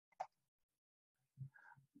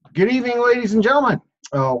Good evening, ladies and gentlemen.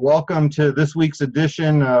 Welcome to this week's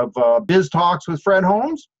edition of Biz Talks with Fred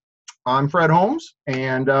Holmes. I'm Fred Holmes,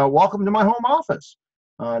 and welcome to my home office.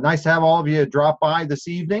 Nice to have all of you drop by this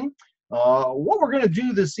evening. What we're going to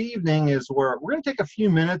do this evening is we're going to take a few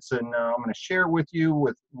minutes, and I'm going to share with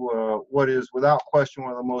you what is, without question,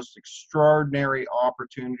 one of the most extraordinary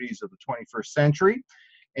opportunities of the 21st century.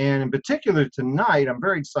 And in particular tonight, I'm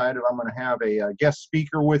very excited. I'm going to have a guest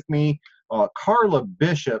speaker with me, Carla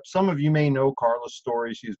Bishop. Some of you may know Carla's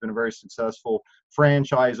story. She's been a very successful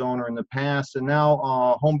franchise owner in the past and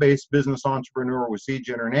now home-based business entrepreneur with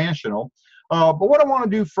Zija International. But what I want to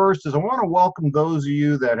do first is I want to welcome those of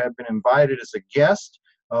you that have been invited as a guest.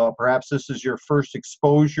 Perhaps this is your first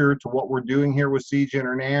exposure to what we're doing here with Zija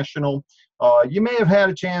International. You may have had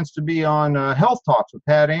a chance to be on Health Talks with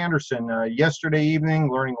Pat Anderson yesterday evening,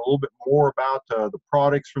 learning a little bit more about the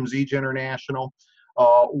products from Zija International.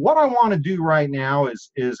 What I want to do right now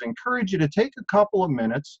is encourage you to take a couple of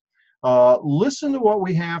minutes, listen to what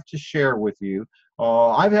we have to share with you.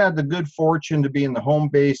 I've had the good fortune to be in the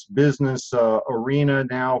home-based business arena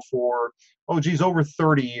now for, over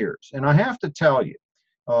 30 years. And I have to tell you,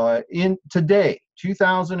 in today,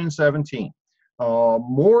 2017,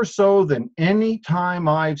 more so than any time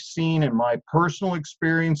I've seen in my personal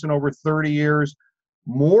experience in over 30 years,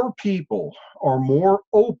 more people are more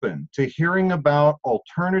open to hearing about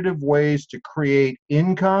alternative ways to create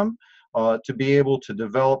income, to be able to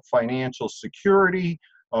develop financial security,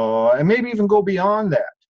 and maybe even go beyond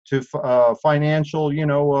that to financial,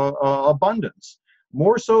 abundance.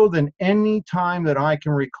 More so than any time that I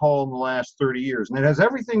can recall in the last 30 years. And it has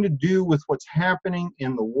everything to do with what's happening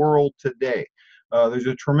in the world today. There's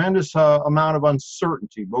a tremendous amount of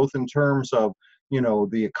uncertainty, both in terms of,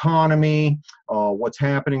 the economy, what's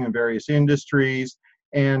happening in various industries.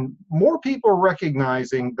 And more people are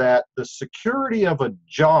recognizing that the security of a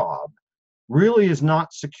job really is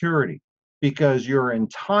not security, because your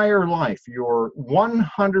entire life, your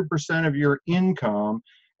 100% of your income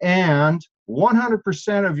and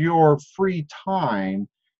 100% of your free time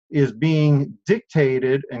is being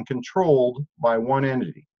dictated and controlled by one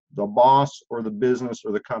entity, the boss or the business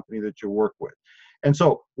or the company that you work with. And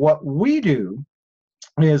so what we do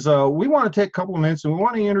is we want to take a couple of minutes and we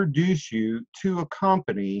want to introduce you to a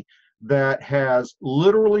company that has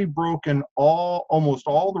literally broken almost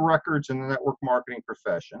all the records in the network marketing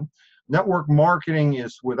profession. Network marketing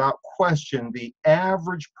is, without question, the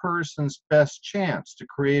average person's best chance to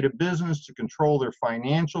create a business, to control their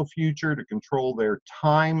financial future, to control their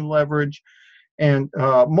time leverage. And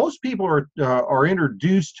most people are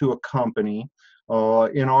introduced to a company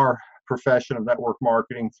in our profession of network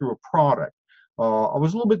marketing through a product. I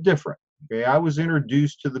was a little bit different. Okay, I was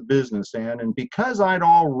introduced to the business, and because I'd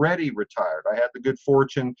already retired, I had the good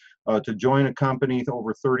fortune to join a company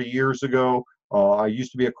over 30 years ago. I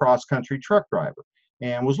used to be a cross-country truck driver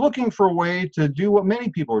and was looking for a way to do what many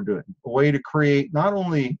people are doing, a way to create not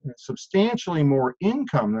only substantially more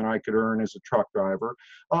income than I could earn as a truck driver,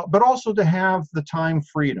 but also to have the time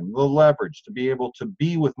freedom, the leverage to be able to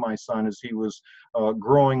be with my son as he was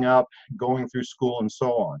growing up, going through school, and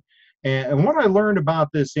so on. And what I learned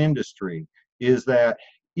about this industry is that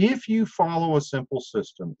if you follow a simple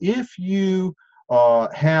system, if you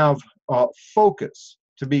have focus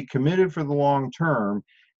to be committed for the long term,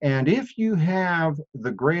 and if you have the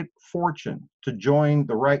great fortune to join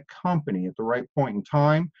the right company at the right point in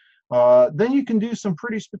time, then you can do some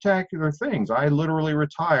pretty spectacular things. I literally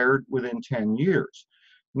retired within 10 years.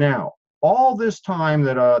 Now, all this time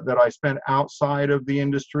that I spent outside of the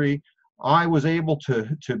industry, I was able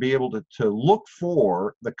to look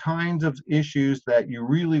for the kinds of issues that you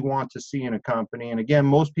really want to see in a company. And again,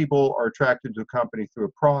 most people are attracted to a company through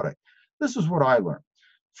a product. This is what I learned.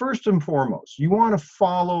 First and foremost, you want to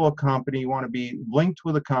follow a company, you want to be linked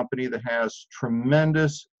with a company that has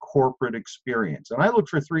tremendous corporate experience. And I looked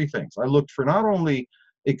for three things. I looked for not only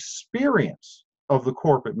experience of the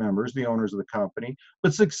corporate members, the owners of the company,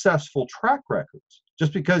 but successful track records.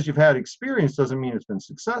 Just because you've had experience doesn't mean it's been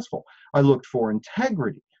successful. I looked for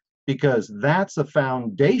integrity, because that's a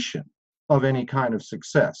foundation of any kind of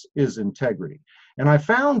success, is integrity. And I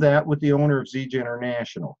found that with the owner of Zija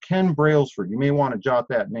International, Ken Brailsford. You may want to jot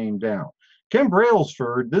that name down. Ken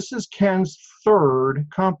Brailsford, this is Ken's third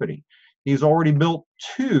company. He's already built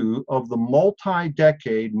two of the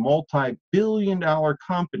multi-decade, multi-billion-dollar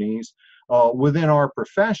companies within our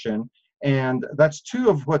profession. And that's two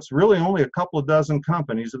of what's really only a couple of dozen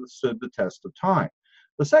companies that stood the test of time.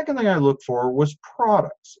 The second thing I looked for was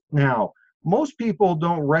products. Now, most people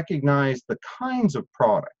don't recognize the kinds of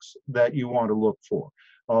products that you want to look for.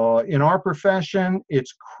 In our profession,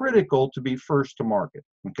 it's critical to be first to market,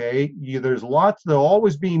 okay? There'll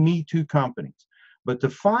always be Me Too companies, but to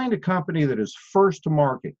find a company that is first to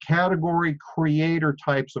market, category creator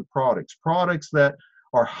types of products that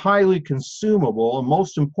are highly consumable, and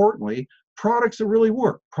most importantly, products that really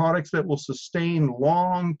work, products that will sustain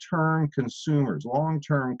long-term consumers,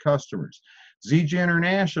 long-term customers. Zija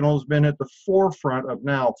International has been at the forefront of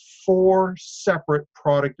now 4 separate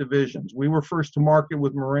product divisions. We were first to market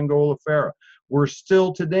with Moringa oleifera. We're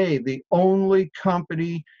still today the only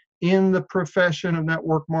company in the profession of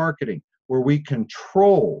network marketing where we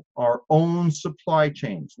control our own supply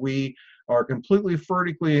chains. We are completely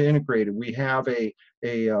vertically integrated. We have a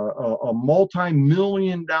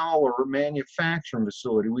multi-million-dollar manufacturing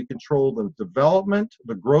facility. We control the development,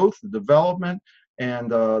 the growth, the development,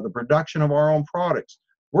 and the production of our own products.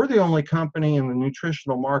 We're the only company in the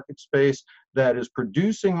nutritional market space that is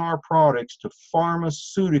producing our products to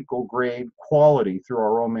pharmaceutical grade quality through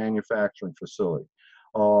our own manufacturing facility.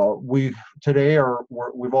 We've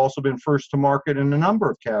also been first to market in a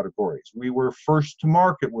number of categories. We were first to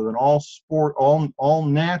market with an all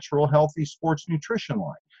natural healthy sports nutrition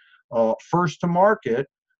line. First to market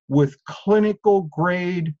with clinical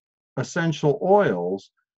grade essential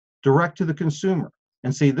oils direct to the consumer.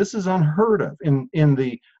 And see, this is unheard of. In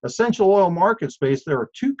the essential oil market space, there are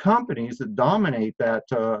 2 companies that dominate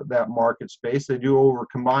that market space. They do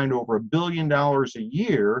combined over $1 billion a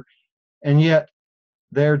year, and yet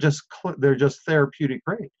they're just therapeutic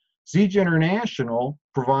grade. Zija International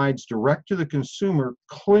provides direct to the consumer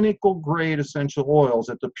clinical grade essential oils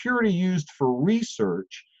at the purity used for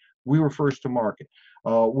research. We were first to market.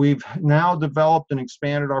 We've now developed and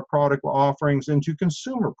expanded our product offerings into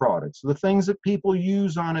consumer products, the things that people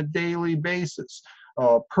use on a daily basis,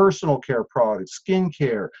 personal care products, skin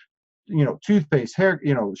care, toothpaste, hair,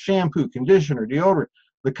 shampoo, conditioner, deodorant,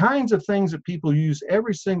 the kinds of things that people use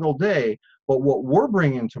every single day. But what we're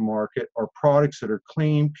bringing to market are products that are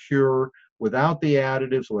clean, pure, without the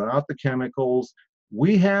additives, without the chemicals.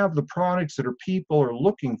 We have the products that people are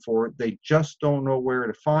looking for. They just don't know where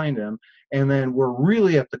to find them. And then we're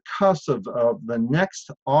really at the cusp of the next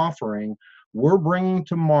offering. We're bringing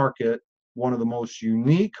to market one of the most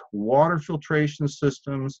unique water filtration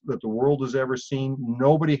systems that the world has ever seen.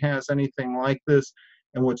 Nobody has anything like this.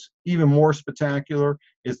 And what's even more spectacular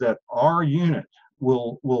is that our unit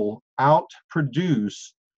will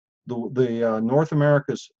outproduce the North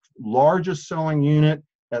America's largest selling unit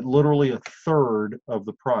at literally 1/3 of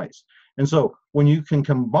the price. And so when you can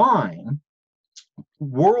combine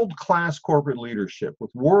world-class corporate leadership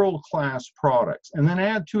with world-class products and then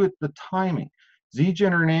add to it the timing, Zija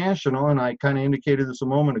International, and I kind of indicated this a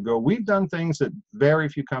moment ago, we've done things that very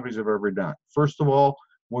few companies have ever done. First of all,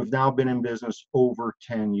 we've now been in business over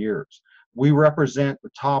 10 years. We represent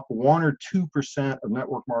the top 1 or 2% of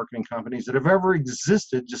network marketing companies that have ever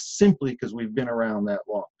existed just simply because we've been around that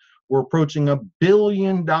long. We're approaching $1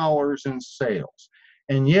 billion in sales.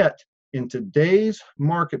 And yet, in today's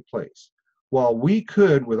marketplace, while we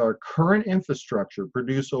could, with our current infrastructure,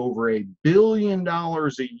 produce over $1 billion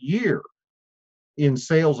a year in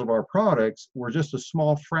sales of our products, we're just a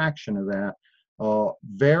small fraction of that.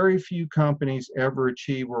 Very few companies ever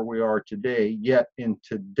achieve where we are today, yet in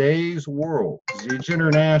today's world, Zija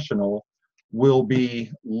International will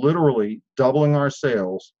be literally doubling our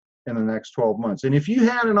sales in the next 12 months. And if you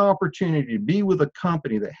had an opportunity to be with a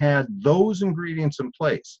company that had those ingredients in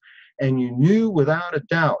place, and you knew without a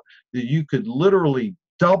doubt that you could literally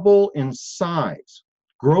double in size,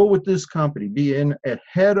 grow with this company, be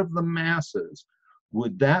ahead of the masses,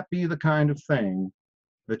 would that be the kind of thing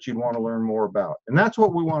that you'd want to learn more about? And that's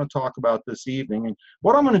what we want to talk about this evening. And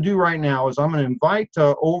what I'm going to do right now is I'm going to invite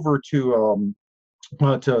over to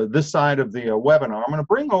this side of the webinar. I'm going to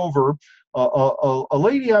bring over a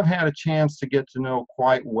lady I've had a chance to get to know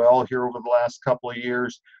quite well here over the last couple of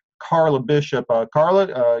years, Carla Bishop.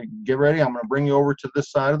 Carla, get ready. I'm going to bring you over to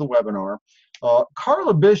this side of the webinar.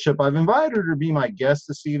 Carla Bishop, I've invited her to be my guest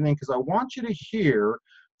this evening because I want you to hear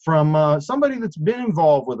from somebody that's been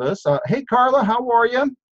involved with us. Hey, Carla, how are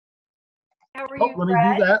you? How are you, let me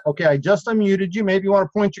do that. Okay, I just unmuted you. Maybe you want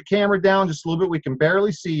to point your camera down just a little bit. We can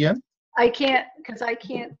barely see you. I can't, because I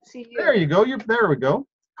can't see you. There you go. There we go.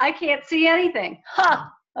 I can't see anything. Huh.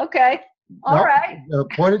 Okay. All right.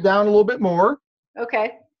 Point it down a little bit more.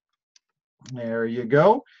 Okay. There you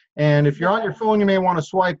go. And if you're on your phone, you may want to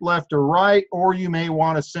swipe left or right, or you may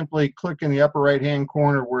want to simply click in the upper right-hand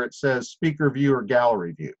corner where it says speaker view or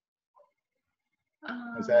gallery view.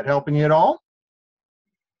 Is that helping you at all?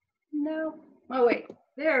 No. Oh, wait.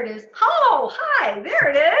 There it is. Oh, hi. There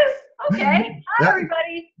it is. Okay. Hi, Yeah,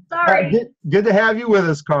 everybody. Sorry. good to have you with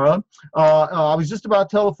us, Carla. I was just about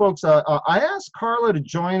to tell the folks, I asked Carla to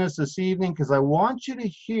join us this evening because I want you to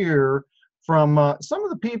hear from some of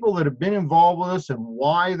the people that have been involved with us and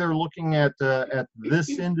why they're looking at this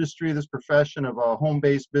industry, this profession of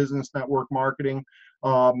home-based business network marketing.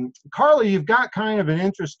 Carla, you've got kind of an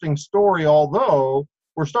interesting story, although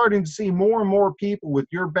we're starting to see more and more people with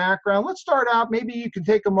your background. Let's start out. Maybe you can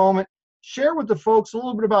take a moment, share with the folks a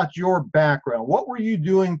little bit about your background. What were you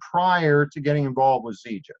doing prior to getting involved with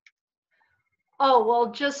Zija? Oh,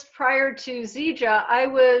 well, just prior to Zija, I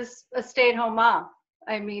was a stay-at-home mom.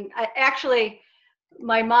 I mean,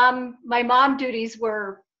 my mom duties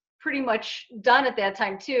were pretty much done at that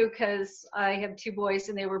time too, because I have two boys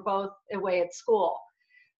and they were both away at school.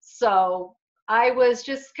 So I was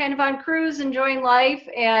just kind of on cruise, enjoying life,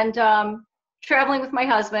 and traveling with my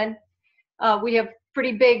husband. We have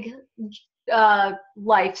pretty big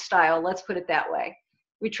lifestyle, let's put it that way.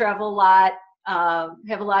 We travel a lot,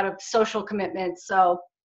 have a lot of social commitments,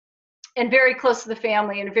 and very close to the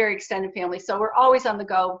family and a very extended family. So we're always on the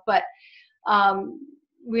go, but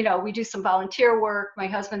we do some volunteer work. My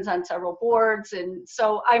husband's on several boards, and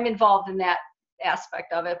so I'm involved in that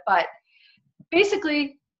aspect of it, but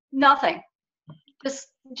basically nothing,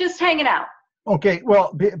 just hanging out. Okay,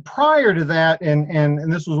 well, prior to that,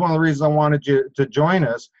 and this was one of the reasons I wanted you to join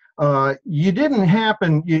us, you didn't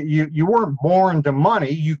happen, you weren't born to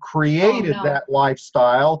money, you created Oh, no. that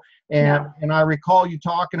lifestyle, and, No. and I recall you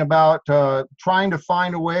talking about trying to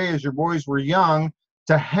find a way as your boys were young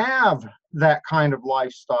to have that kind of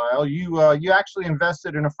lifestyle. You actually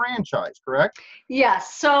invested in a franchise, correct?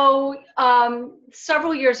 Yes. So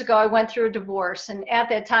several years ago, I went through a divorce, and at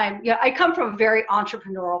that time, I come from a very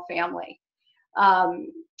entrepreneurial family.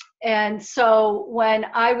 And so when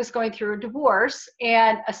I was going through a divorce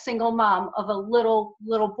and a single mom of a little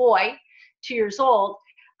boy, 2 years old,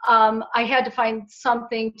 I had to find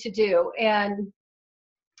something to do. And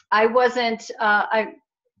I wasn't,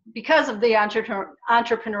 because of the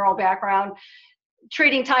entrepreneurial background,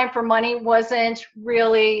 trading time for money wasn't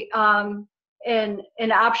really an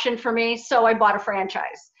option for me. So I bought a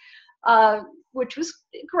franchise, which was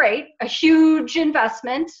great, a huge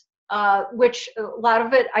investment. Which a lot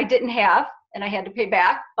of it I didn't have and I had to pay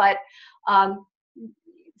back. But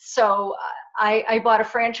so I bought a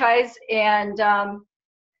franchise and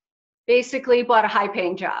basically bought a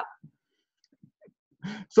high-paying job.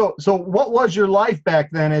 So what was your life back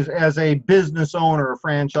then as a business owner, a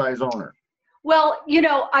franchise owner? Well,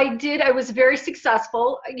 I was very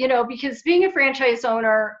successful, because being a franchise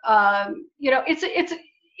owner,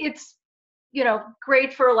 it's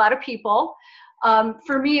great for a lot of people.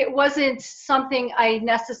 For me, it wasn't something I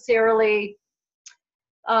necessarily,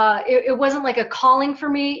 it wasn't like a calling for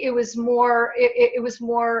me. It was more, it was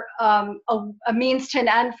more a means to an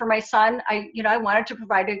end for my son. I wanted to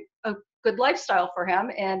provide a good lifestyle for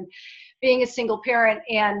him, and being a single parent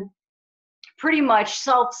and pretty much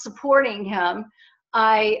self-supporting him,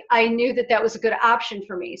 I knew that was a good option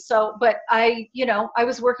for me. So, but I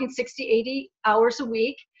was working 60, 80 hours a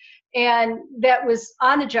week, and that was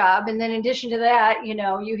on the job. And then in addition to that,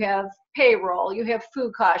 you have payroll, you have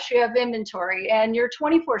food costs, you have inventory, and you're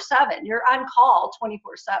 24/7. You're on call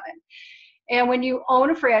 24/7. And when you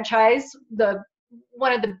own a franchise,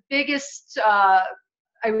 one of the biggest, I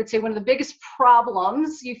would say one of the biggest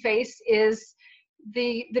problems you face is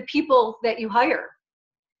the people that you hire.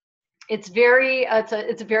 It's a very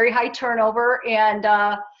high turnover, and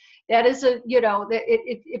that is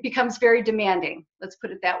it becomes very demanding. Let's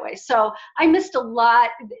put it that way. So I missed a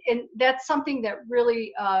lot, and that's something that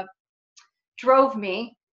really drove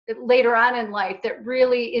me later on in life. That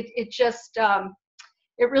really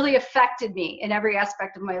it really affected me in every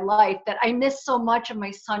aspect of my life. That I missed so much of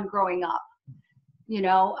my son growing up.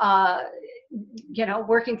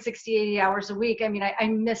 Working 60, 80 hours a week. I mean, I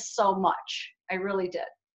missed so much. I really did.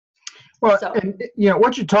 Well, So, and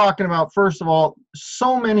what you're talking about, first of all,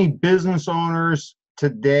 so many business owners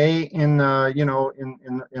today in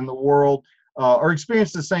the world are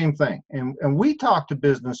experiencing the same thing. And we talk to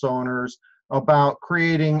business owners about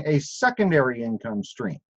creating a secondary income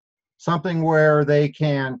stream, something where they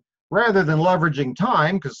can, rather than leveraging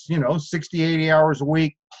time, because 60, 80 hours a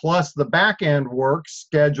week plus the back end work,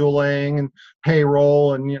 scheduling and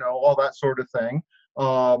payroll and all that sort of thing.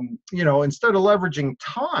 Instead of leveraging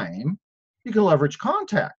time, you can leverage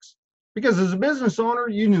contacts, because as a business owner,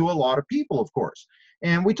 you knew a lot of people, of course.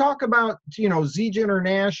 And we talk about Zija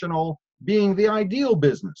International being the ideal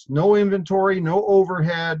business: no inventory, no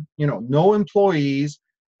overhead, no employees,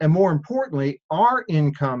 and more importantly, our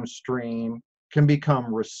income stream can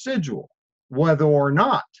become residual, whether or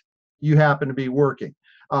not you happen to be working.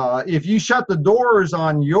 If you shut the doors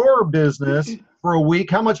on your business for a week,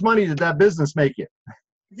 how much money did that business make you?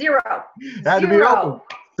 Zero. Had to be open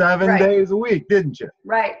 7 Right. days a week, didn't you?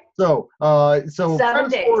 Right. So, so 7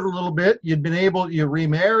 fast days. forward a little bit. You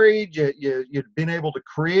remarried. You'd been able to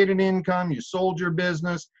create an income. You sold your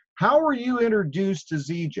business. How were you introduced to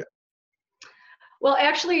Zija? Well,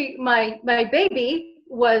 actually, my baby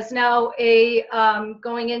was now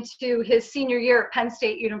going into his senior year at Penn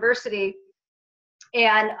State University,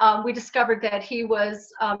 and we discovered that he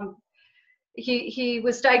was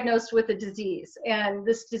diagnosed with a disease, and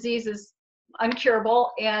this disease is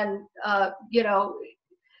uncurable. And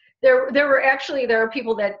there are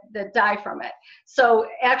people that die from it. So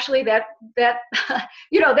actually, that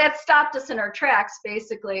that stopped us in our tracks,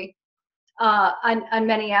 basically, on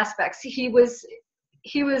many aspects. He was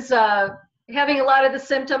having a lot of the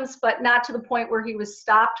symptoms, but not to the point where he was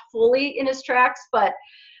stopped fully in his tracks, but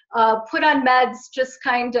put on meds just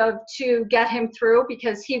kind of to get him through,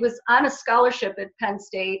 because he was on a scholarship at Penn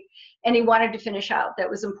State and he wanted to finish out. That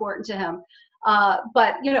was important to him.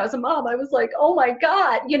 But as a mom, I was like, oh my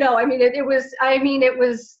God, it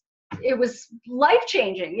was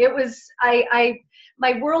life-changing. It was,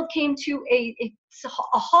 my world came to a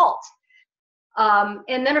halt.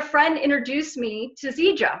 And then a friend introduced me to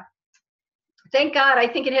Zija. Thank God. I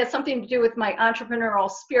think it has something to do with my entrepreneurial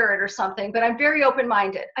spirit or something, but I'm very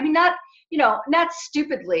open-minded. I mean, not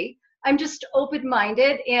stupidly. I'm just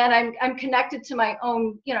open-minded, and I'm connected to my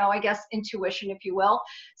own, I guess, intuition, if you will.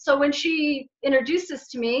 So when she introduced this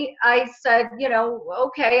to me, I said,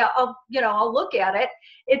 okay, I'll look at it.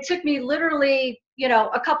 It took me literally,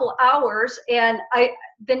 a couple hours, and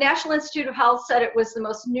the National Institute of Health said it was the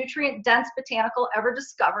most nutrient-dense botanical ever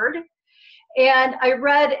discovered. And I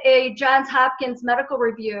read a Johns Hopkins medical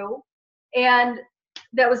review, and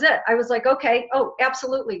that was it. I was like, okay, oh,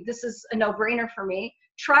 absolutely, this is a no-brainer for me.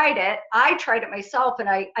 Tried it. I tried it myself, and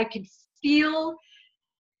I could feel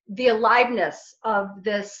the aliveness of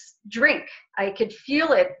this drink. I could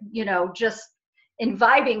feel it, just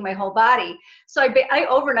imbibing my whole body. So I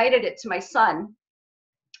overnighted it to my son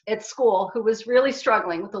at school, who was really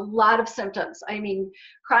struggling with a lot of symptoms. I mean,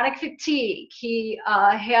 chronic fatigue. He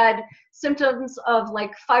had symptoms of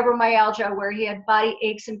like fibromyalgia, where he had body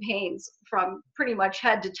aches and pains from pretty much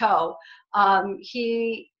head to toe.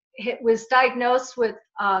 He was diagnosed with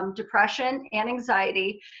depression and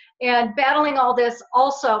anxiety, and battling all this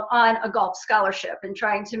also on a golf scholarship and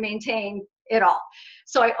trying to maintain it all.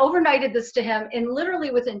 So I overnighted this to him, and literally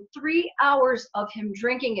within 3 hours of him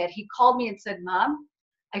drinking it, he called me and said, Mom,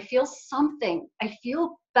 I feel something. I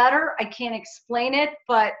feel better. I can't explain it,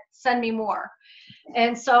 but send me more.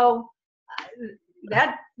 And so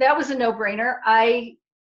that was a no-brainer. I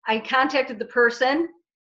contacted the person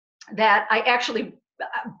that I actually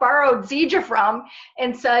borrowed Zija from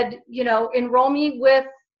and said, enroll me with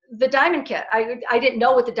the Diamond Kit. I didn't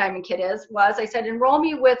know what the Diamond Kit was. I said, enroll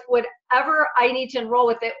me with whatever I need to enroll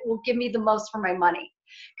with. It will give me the most for my money.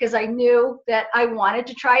 Because I knew that I wanted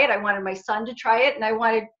to try it. I wanted my son to try it, and I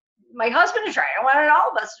wanted my husband to try it. I wanted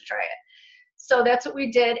all of us to try it. So that's what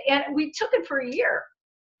we did. And we took it for a year.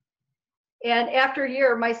 And after a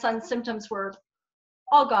year, my son's symptoms were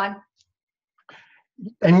all gone.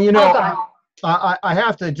 And, all gone. I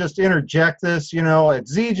have to just interject this, at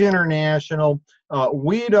Zija International,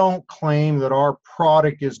 we don't claim that our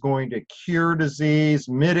product is going to cure disease,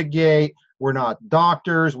 mitigate. We're not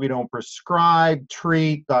doctors. We don't prescribe,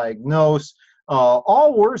 treat, diagnose.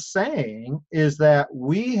 All we're saying is that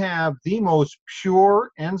we have the most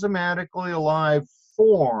pure, enzymatically alive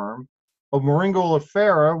form of Moringa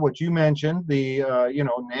oleifera, which you mentioned, the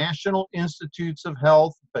National Institutes of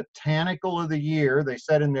Health Botanical of the Year. They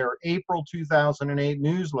said in their April 2008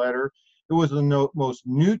 newsletter, it was the most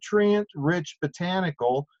nutrient-rich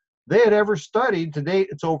botanical they had ever studied. To date,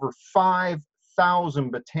 it's over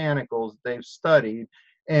 5,000 botanicals they've studied.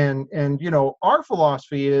 And our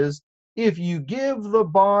philosophy is, if you give the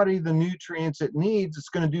body the nutrients it needs, it's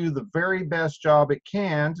going to do the very best job it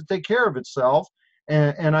can to take care of itself.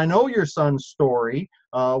 And I know your son's story.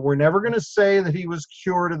 We're never going to say that he was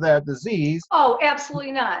cured of that disease. Oh,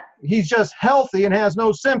 absolutely not. He's just healthy and has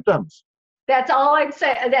no symptoms. That's all I'd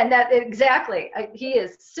say. Exactly. He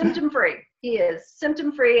is symptom-free. He is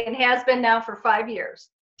symptom-free and has been now for 5 years.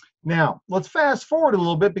 Now, let's fast forward a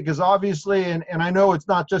little bit, because obviously, and I know it's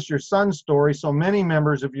not just your son's story, so many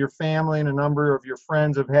members of your family and a number of your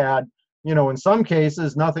friends have had, in some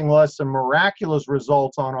cases, nothing less than miraculous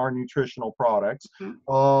results on our nutritional products.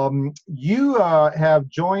 Mm-hmm. You have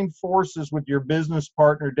joined forces with your business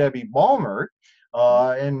partner, Debbie Balmert,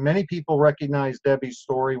 And many people recognize Debbie's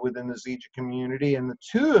story within the Zija community. And the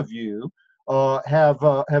two of you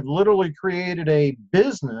have literally created a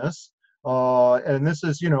business. And this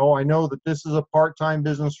is, I know that this is a part-time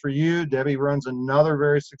business for you. Debbie runs another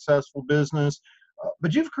very successful business.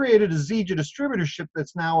 But you've created a Zija distributorship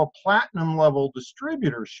that's now a platinum level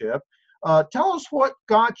distributorship. Tell us what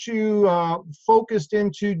got you focused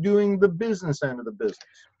into doing the business end of the business.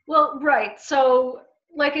 Well, right. So,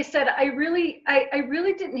 like I said, I really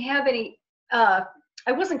didn't have any. I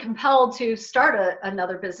wasn't compelled to start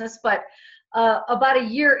another business, but about a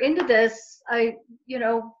year into this,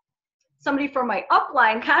 somebody from my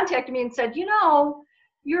upline contacted me and said,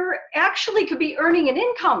 you're actually could be earning an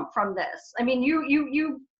income from this. I mean,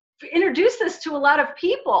 you introduced this to a lot of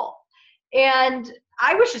people, and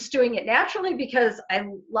I was just doing it naturally because I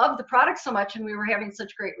love the product so much and we were having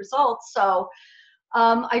such great results. So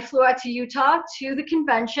I flew out to Utah to the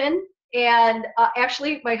convention, and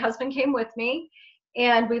actually my husband came with me,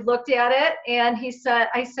 and we looked at it, and I said,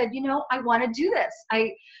 I want to do this.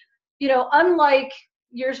 Unlike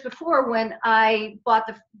years before when I bought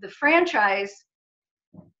the franchise,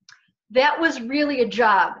 that was really a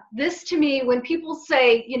job. This to me, when people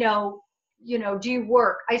say, do you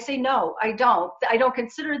work? I say, no, I don't. I don't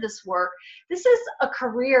consider this work. This is a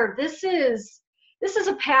career. This is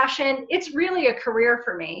a passion. It's really a career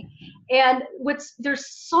for me. And there's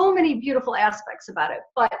so many beautiful aspects about it.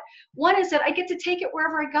 But one is that I get to take it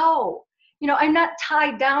wherever I go. I'm not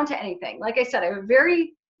tied down to anything. Like I said, I have a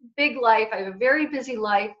very big life. I have a very busy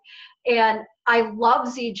life. And I love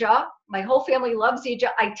Zija. My whole family loves Zija.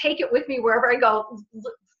 I take it with me wherever I go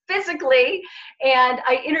physically, and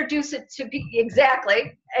I introduce it to people.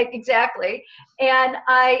 Exactly. And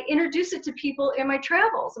I introduce it to people in my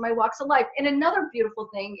travels and my walks of life. And another beautiful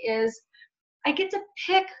thing is I get to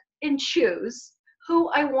pick and choose who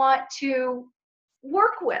I want to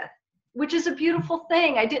work with, which is a beautiful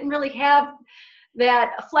thing. I didn't really have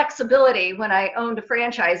that flexibility when I owned a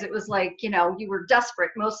franchise. It was like, you were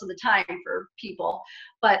desperate most of the time for people.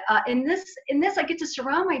 But in this, I get to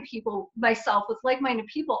surround myself with like-minded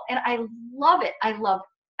people, and I love it. I love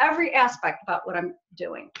every aspect about what I'm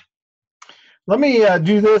doing. Let me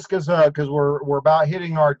do this because we're about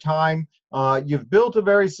hitting our time. You've built a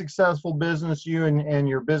very successful business, you and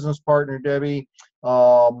your business partner, Debbie.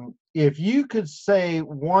 If you could say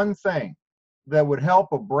one thing that would help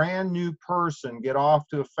a brand new person get off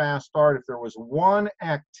to a fast start, if there was one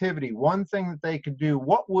activity, one thing that they could do,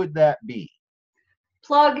 what would that be?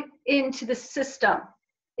 Plug into the system.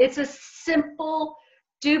 It's a simple,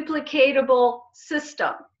 duplicatable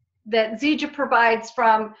system that Zija provides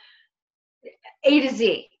from A to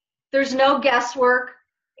Z. There's no guesswork,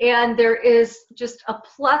 and there is just a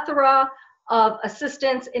plethora of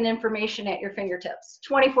assistance and information at your fingertips,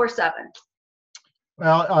 24/7.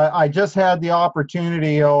 Well, I just had the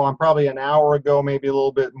opportunity, I'm probably an hour ago, maybe a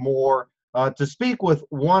little bit more, to speak with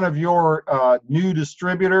one of your new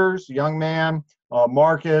distributors, young man,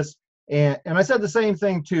 Marcus, and I said the same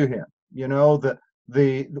thing to him.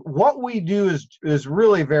 What we do is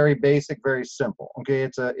really very basic, very simple. Okay,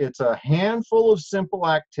 it's a handful of simple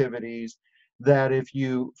activities that if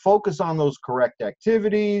you focus on those correct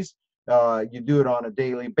activities, you do it on a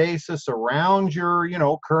daily basis around your,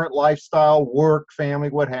 current lifestyle, work, family,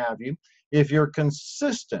 what have you. If you're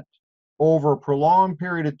consistent over a prolonged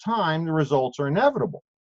period of time, the results are inevitable.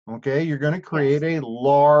 Okay, you're going to create a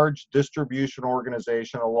large distribution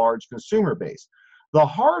organization, a large consumer base. The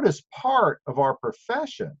hardest part of our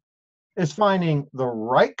profession is finding the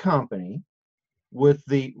right company with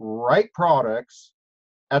the right products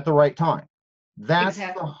at the right time. That's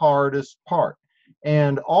the hardest part.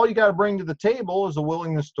 And all you got to bring to the table is a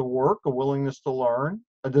willingness to work, a willingness to learn,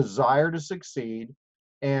 a desire to succeed.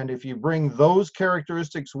 And if you bring those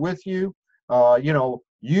characteristics with you,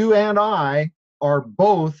 you and I are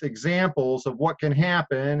both examples of what can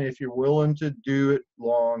happen if you're willing to do it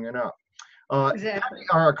long enough.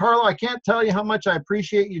 Carla, I can't tell you how much I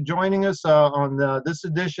appreciate you joining us on this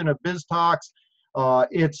edition of Biz Talks.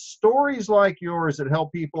 It's stories like yours that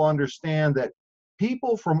help people understand that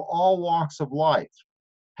people from all walks of life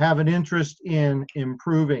have an interest in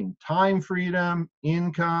improving time freedom,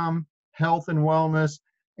 income, health and wellness,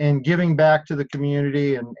 and giving back to the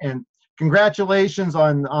community. And congratulations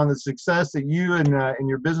on the success that you and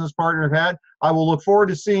your business partner have had. I will look forward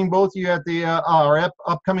to seeing both of you at the our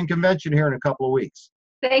upcoming convention here in a couple of weeks.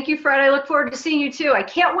 Thank you, Fred. I look forward to seeing you too. I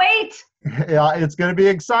can't wait. Yeah, it's going to be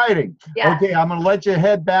exciting. Yeah. Okay, I'm going to let you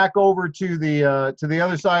head back over to the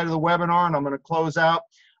other side of the webinar, and I'm going to close out.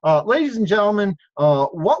 Ladies and gentlemen,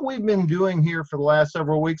 what we've been doing here for the last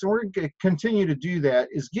several weeks, and we're going to continue to do that,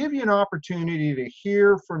 is give you an opportunity to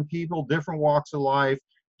hear from people, different walks of life,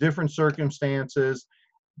 different circumstances,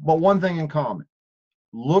 but one thing in common: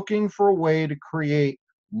 looking for a way to create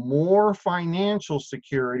more financial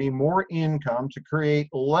security, more income, to create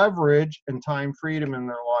leverage and time freedom in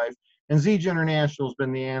their life. And Zija International has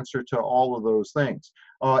been the answer to all of those things.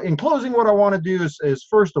 In closing, what I want to do is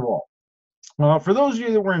first of all, for those of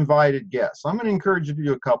you that were invited guests, I'm going to encourage you to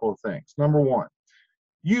do a couple of things. Number one,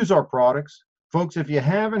 use our products. Folks, if you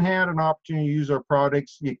haven't had an opportunity to use our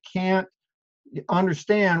products, you can't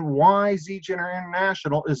understand why Zija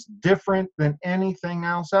International is different than anything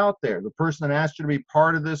else out there. The person that asked you to be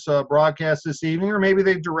part of this broadcast this evening, or maybe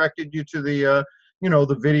they've directed you to the,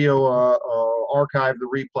 the video archive,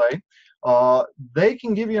 the replay, they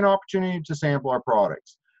can give you an opportunity to sample our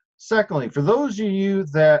products. Secondly, for those of you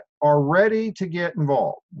that are ready to get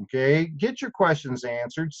involved, okay, get your questions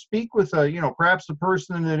answered. Speak with, perhaps the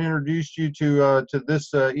person that introduced you to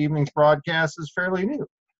this evening's broadcast is fairly new.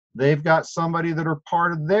 They've got somebody that are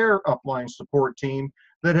part of their upline support team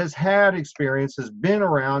that has had experience, has been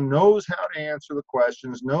around, knows how to answer the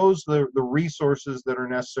questions, knows the resources that are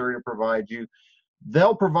necessary to provide you.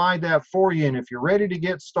 They'll provide that for you. And if you're ready to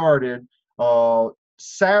get started,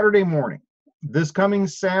 Saturday morning, this coming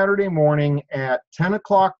Saturday morning at 10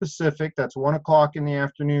 o'clock Pacific, that's 1 o'clock in the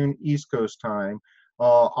afternoon East Coast time,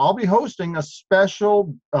 I'll be hosting a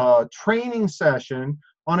special training session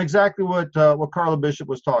on exactly what Carla Bishop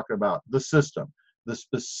was talking about: the system, the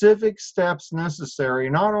specific steps necessary,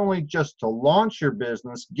 not only just to launch your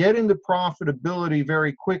business, get into profitability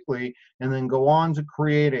very quickly, and then go on to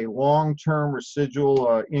create a long-term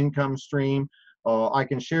residual income stream. I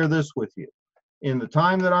can share this with you. In the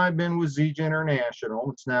time that I've been with Zija International,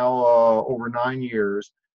 it's now over 9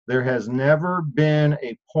 years, there has never been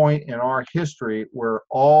a point in our history where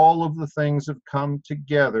all of the things have come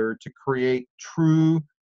together to create true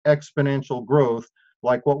exponential growth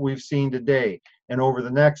like what we've seen today. And over the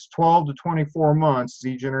next 12 to 24 months,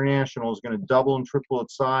 Zija International is going to double and triple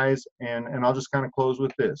its size. And I'll just kind of close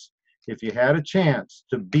with this. If you had a chance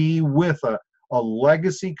to be with a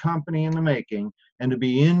legacy company in the making and to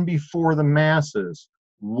be in before the masses,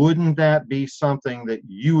 wouldn't that be something that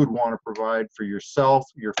you would want to provide for yourself,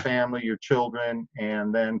 your family, your children,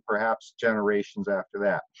 and then perhaps generations after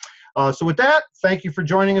that? So with that, thank you for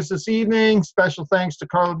joining us this evening. Special thanks to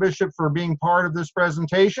Carla Bishop for being part of this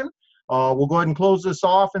presentation. We'll go ahead and close this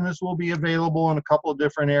off, and this will be available in a couple of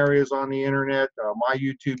different areas on the internet, my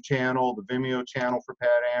YouTube channel, the Vimeo channel for Pat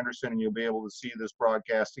Anderson, and you'll be able to see this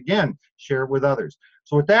broadcast again. Share it with others.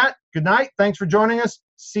 So with that, good night. Thanks for joining us.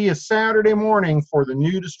 See you Saturday morning for the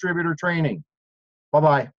new distributor training.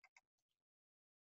 Bye-bye.